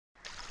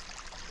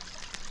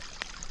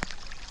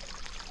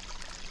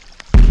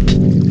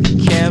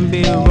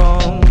can't be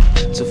wrong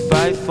to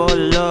fight for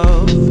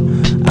love.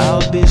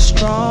 I'll be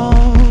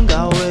strong,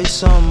 I'll wait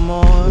some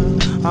more.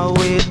 I'll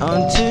wait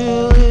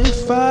until it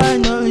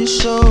finally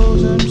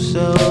shows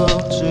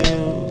himself to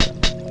you.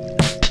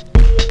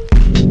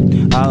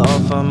 I'll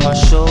offer my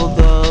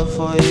shoulder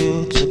for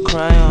you to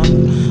cry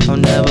on. I'll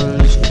never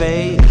lose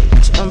faith,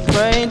 I'm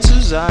praying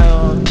to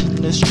Zion.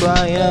 This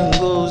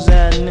triangles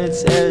and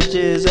its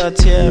edges are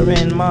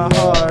tearing my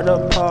heart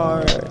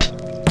apart.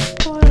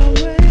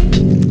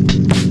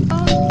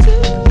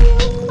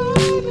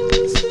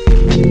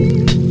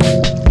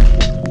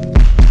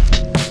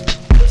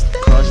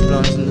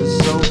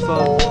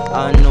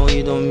 I know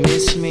you don't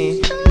miss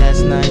me.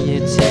 Last night you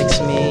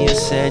text me, you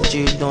said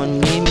you don't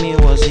need me.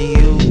 Was it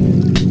you?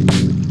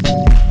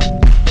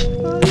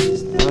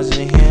 Was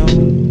it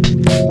him?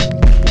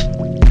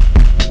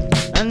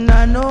 And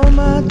I know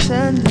my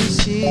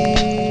tendencies,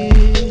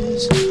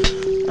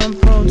 I'm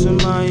prone to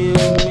my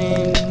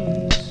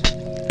humans.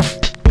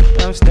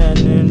 I'm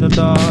standing in the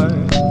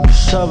dark,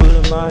 shovel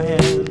in my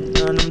hand,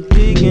 and I'm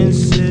digging